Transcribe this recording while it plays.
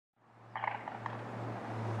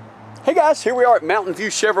Hey guys, here we are at Mountain View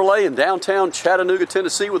Chevrolet in downtown Chattanooga,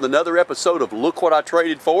 Tennessee with another episode of Look What I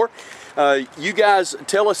Traded For. You guys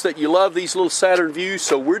tell us that you love these little Saturn Vues,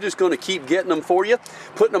 so we're just going to keep getting them for you,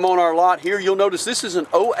 putting them on our lot here. You'll notice this is an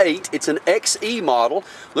 08, it's an XE model.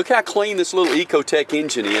 Look how clean this little Ecotec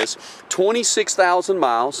engine is. 26,000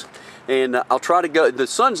 miles. And I'll try to go, the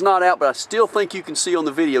sun's not out, but I still think you can see on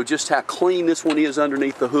the video just how clean this one is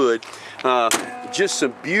underneath the hood. Just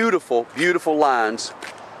some beautiful, beautiful lines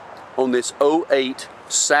on this 08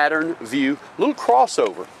 Saturn Vue, little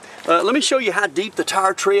crossover. Let me show you how deep the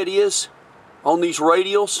tire tread is on these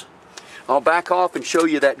radials. I'll back off and show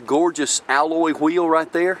you that gorgeous alloy wheel right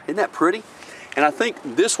there. Isn't that pretty? And I think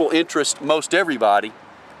this will interest most everybody.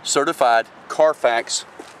 Certified Carfax,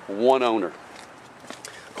 one owner.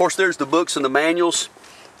 Of course, there's the books and the manuals.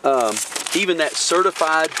 Even that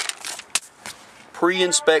certified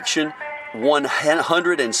pre-inspection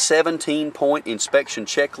 117-point inspection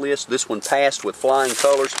checklist. This one passed with flying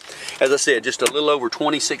colors. As I said, just a little over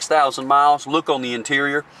 26,000 miles. Look on the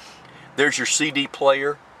interior. There's your CD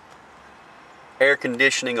player. Air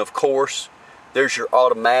conditioning, of course. There's your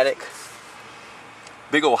automatic.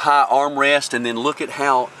 Big old high armrest. And then look at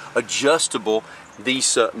how adjustable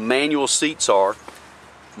these manual seats are.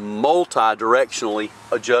 Multi-directionally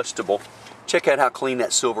adjustable. Check out how clean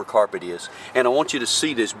that silver carpet is. And I want you to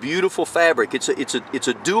see this beautiful fabric. It's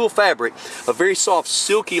a dual fabric, a very soft,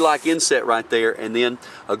 silky-like inset right there, and then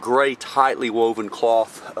a gray, tightly woven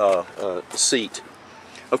cloth seat.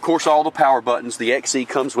 Of course, all the power buttons. The XE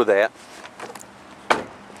comes with that.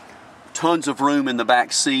 Tons of room in the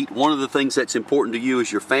back seat. One of the things that's important to you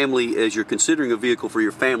as your family, as you're considering a vehicle for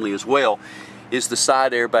your family as well, is the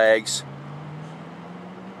side airbags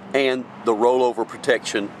and the rollover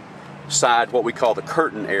protection side, what we call the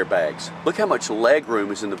curtain airbags. Look how much leg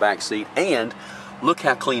room is in the back seat, and look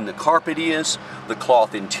how clean the carpet is, the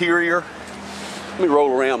cloth interior. Let me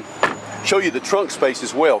roll around, show you the trunk space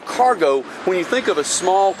as well. Cargo, when you think of a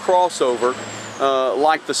small crossover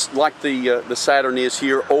like the Saturn is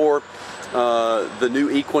here, or the new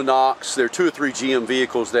Equinox, there are 2 or 3 GM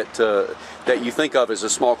vehicles that you think of as a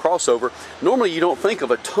small crossover. Normally you don't think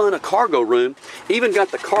of a ton of cargo room. Even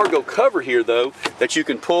got the cargo cover here though that you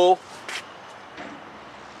can pull,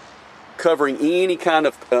 covering any kind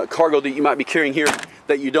of cargo that you might be carrying here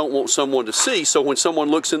that you don't want someone to see. So when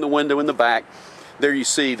someone looks in the window in the back, there you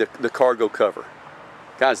see the cargo cover.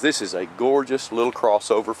 Guys, this is a gorgeous little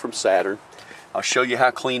crossover from Saturn. I'll show you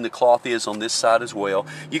how clean the cloth is on this side as well.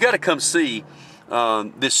 You got to come see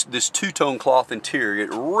this two-tone cloth interior.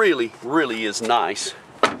 It really, really is nice.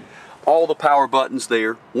 All the power buttons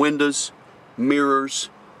there, windows,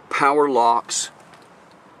 mirrors, power locks,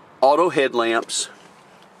 auto headlamps.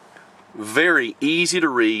 Very easy to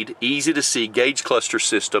read, easy to see gauge cluster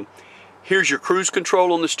system. Here's your cruise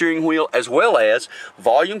control on the steering wheel, as well as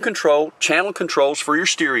volume control, channel controls for your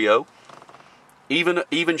stereo. Even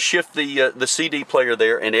shift the CD player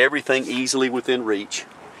there, and everything easily within reach.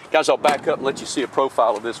 Guys, I'll back up and let you see a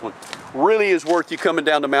profile of this one. Really is worth you coming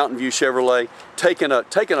down to Mountain View Chevrolet, taking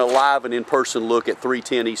a live and in-person look at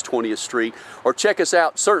 310 East 20th Street, or check us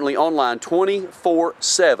out certainly online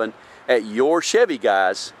 24/7 at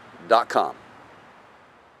yourchevyguys.com.